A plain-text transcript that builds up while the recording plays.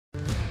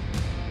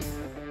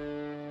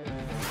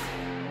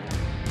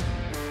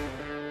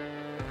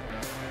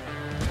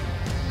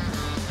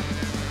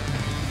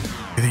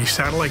The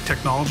satellite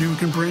technology we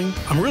can bring,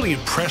 I'm really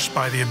impressed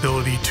by the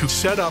ability to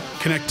set up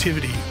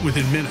connectivity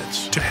within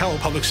minutes to help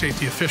public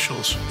safety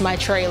officials. My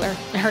trailer,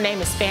 her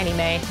name is Fannie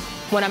Mae.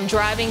 When I'm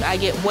driving, I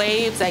get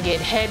waves, I get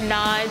head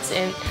nods,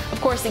 and of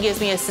course it gives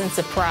me a sense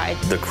of pride.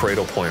 The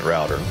Cradle Point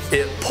router,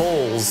 it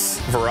pulls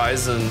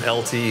Verizon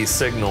LTE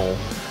signal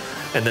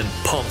and then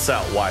pumps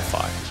out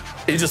Wi-Fi.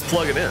 You just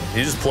plug it in.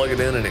 You just plug it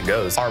in and it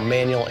goes. Our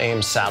manual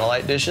aim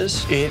satellite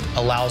dishes, it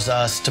allows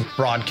us to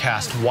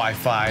broadcast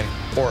Wi-Fi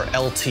or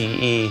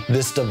LTE.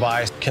 This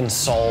device can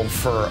solve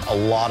for a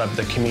lot of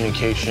the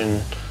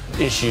communication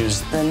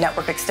issues. The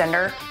network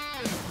extender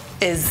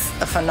is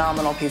a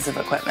phenomenal piece of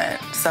equipment.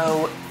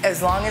 So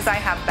as long as I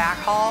have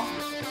backhaul,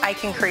 I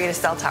can create a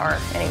cell tower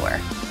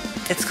anywhere.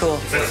 It's cool.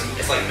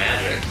 It's like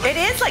magic. It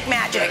is like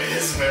magic. It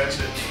is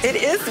magic. It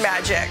is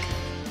magic.